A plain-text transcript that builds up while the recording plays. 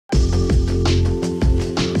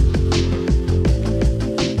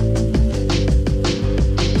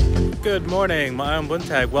Good morning, Ma'am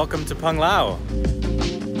Buntag. Welcome to Panglao.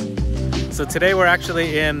 So today we're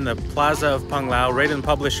actually in the Plaza of Panglao, right in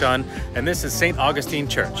Poblacion, and this is St. Augustine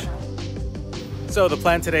Church. So the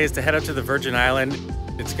plan today is to head out to the Virgin Island.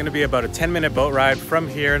 It's going to be about a 10-minute boat ride from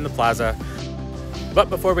here in the plaza. But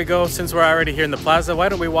before we go, since we're already here in the plaza, why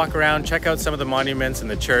don't we walk around, check out some of the monuments in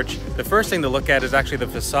the church. The first thing to look at is actually the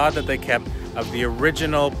facade that they kept of the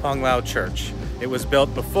original Panglao Church. It was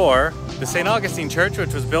built before the St. Augustine Church,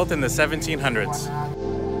 which was built in the 1700s.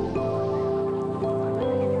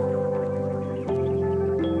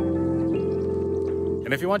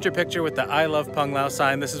 And if you want your picture with the I Love Panglao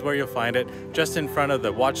sign, this is where you'll find it, just in front of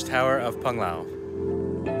the Watchtower of Panglao.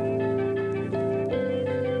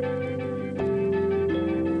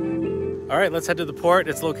 All right, let's head to the port.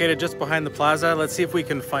 It's located just behind the plaza. Let's see if we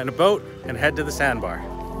can find a boat and head to the sandbar.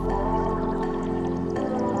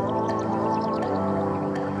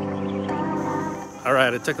 All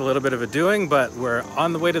right, it took a little bit of a doing, but we're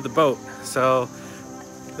on the way to the boat. So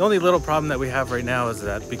the only little problem that we have right now is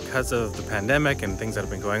that because of the pandemic and things that have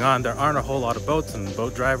been going on, there aren't a whole lot of boats and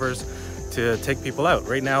boat drivers to take people out.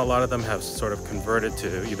 Right now, a lot of them have sort of converted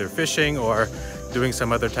to either fishing or doing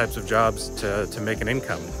some other types of jobs to make an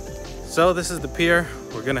income. So this is the pier.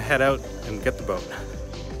 We're gonna head out and get the boat.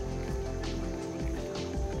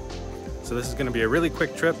 So this is gonna be a really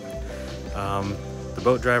quick trip. The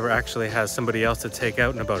boat driver actually has somebody else to take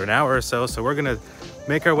out in about an hour or so. So we're gonna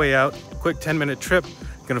make our way out, quick 10-minute trip.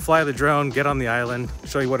 Gonna fly the drone, get on the island,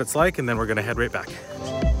 show you what it's like, and then we're gonna head right back.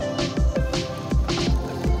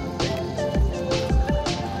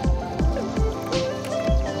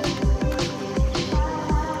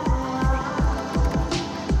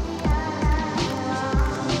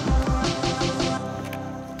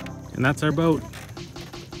 And that's our boat.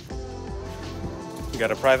 We got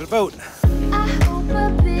a private boat. I hope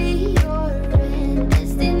I'll be your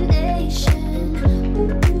destination.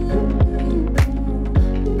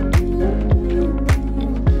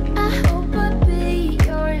 I hope I'll be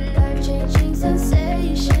your life-changing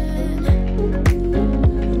sensation.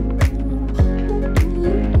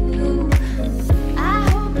 I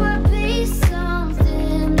hope I'll be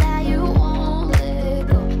something that you won't let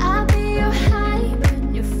go. I'll be your high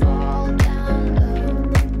when you fall down low.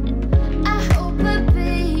 I hope I'll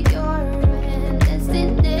be your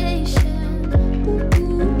destination.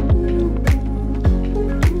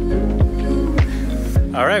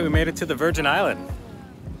 All right, we made it to the Virgin Island.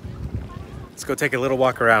 Let's go take a little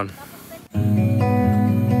walk around.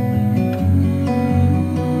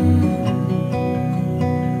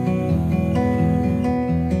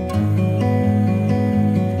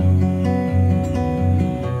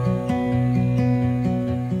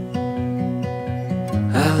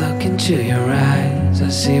 I look into your eyes, I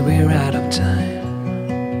see we're out of time.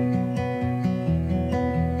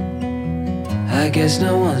 I guess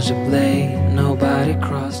no one's to blame, nobody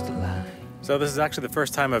crossed the line. So this is actually the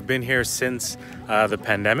first time I've been here since the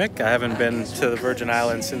pandemic. I haven't been to the Virgin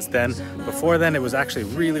Islands since then. Before then, it was actually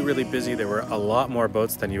really busy. There were a lot more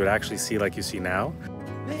boats than you would actually see like you see now.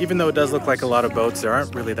 Even though it does look like a lot of boats, there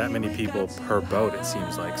aren't really that many people per boat, it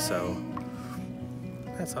seems like, so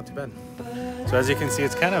that's not too bad. So as you can see,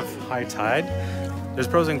 it's kind of high tide. There's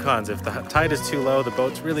pros and cons. If the tide is too low, the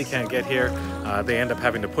boats really can't get here. They end up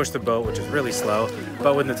having to push the boat, which is really slow.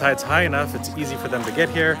 But when the tide's high enough, it's easy for them to get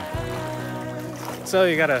here. So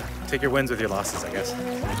you gotta take your wins with your losses, I guess.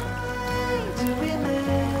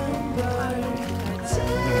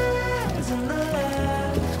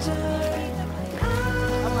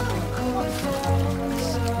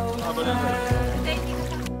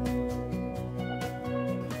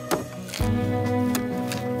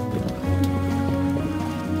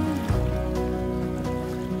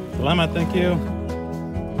 Salamat, thank you.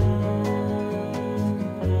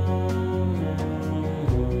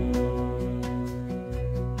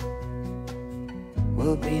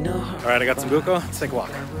 Will be no All right, I got some buko. Let's take a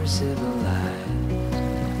walk. we're civilized.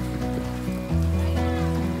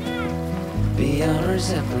 Be on our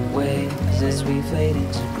separate ways as we fade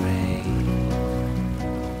into gray.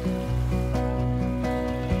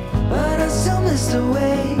 But I still miss the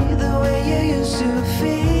way you used to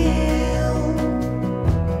feel.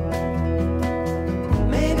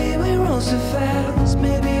 Maybe we rose too fast,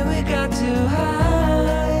 maybe we got too high.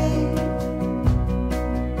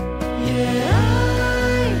 Yeah,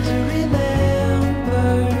 I do remember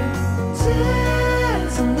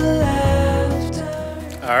tears and the laughter.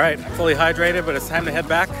 All right, fully hydrated, but it's time to head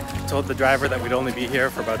back. Told the driver that we'd only be here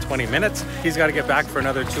for about 20 minutes. He's got to get back for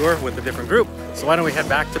another tour with a different group. So why don't we head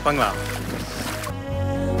back to Panglao?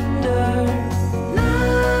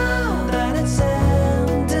 Now that it's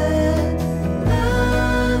ended,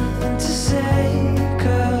 nothing to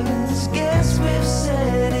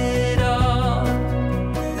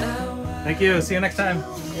you. See you next time.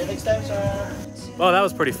 See you next time, sir. Well, that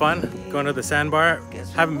was pretty fun, going to the sandbar.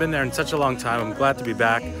 Haven't been there in such a long time. I'm glad to be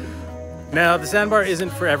back. Now, the sandbar isn't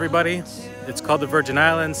for everybody. It's called the Virgin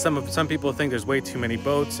Islands. Some people think there's way too many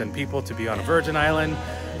boats and people to be on a Virgin Island.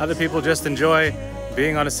 Other people just enjoy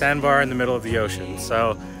being on a sandbar in the middle of the ocean.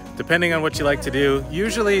 So, depending on what you like to do,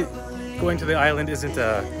 usually going to the island isn't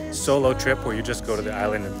a solo trip where you just go to the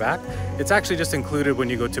island and back. It's actually just included when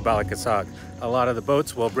you go to Balicasag. A lot of the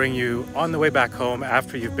boats will bring you on the way back home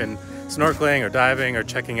after you've been snorkeling or diving or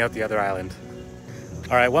checking out the other island.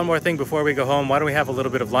 All right, one more thing before we go home. Why don't we have a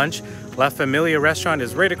little bit of lunch? La Familia restaurant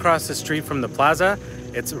is right across the street from the plaza.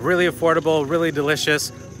 It's really affordable, really delicious.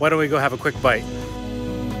 Why don't we go have a quick bite?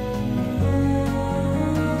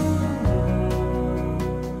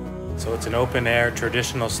 So it's an open air,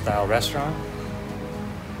 traditional style restaurant.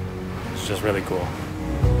 It's just really cool.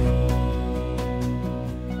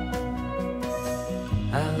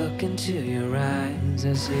 I look into your eyes,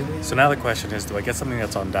 I see So now the question is, do I get something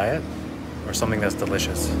that's on diet or something that's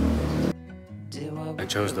delicious? I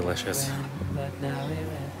chose delicious. but now we're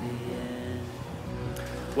at the end.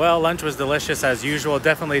 Well, lunch was delicious as usual.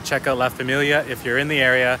 Definitely check out La Familia if you're in the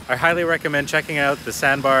area. I highly recommend checking out the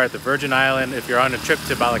sandbar at the Virgin Island if you're on a trip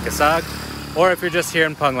to Balicasag or if you're just here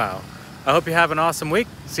in Panglao. I hope you have an awesome week.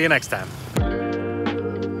 See you next time.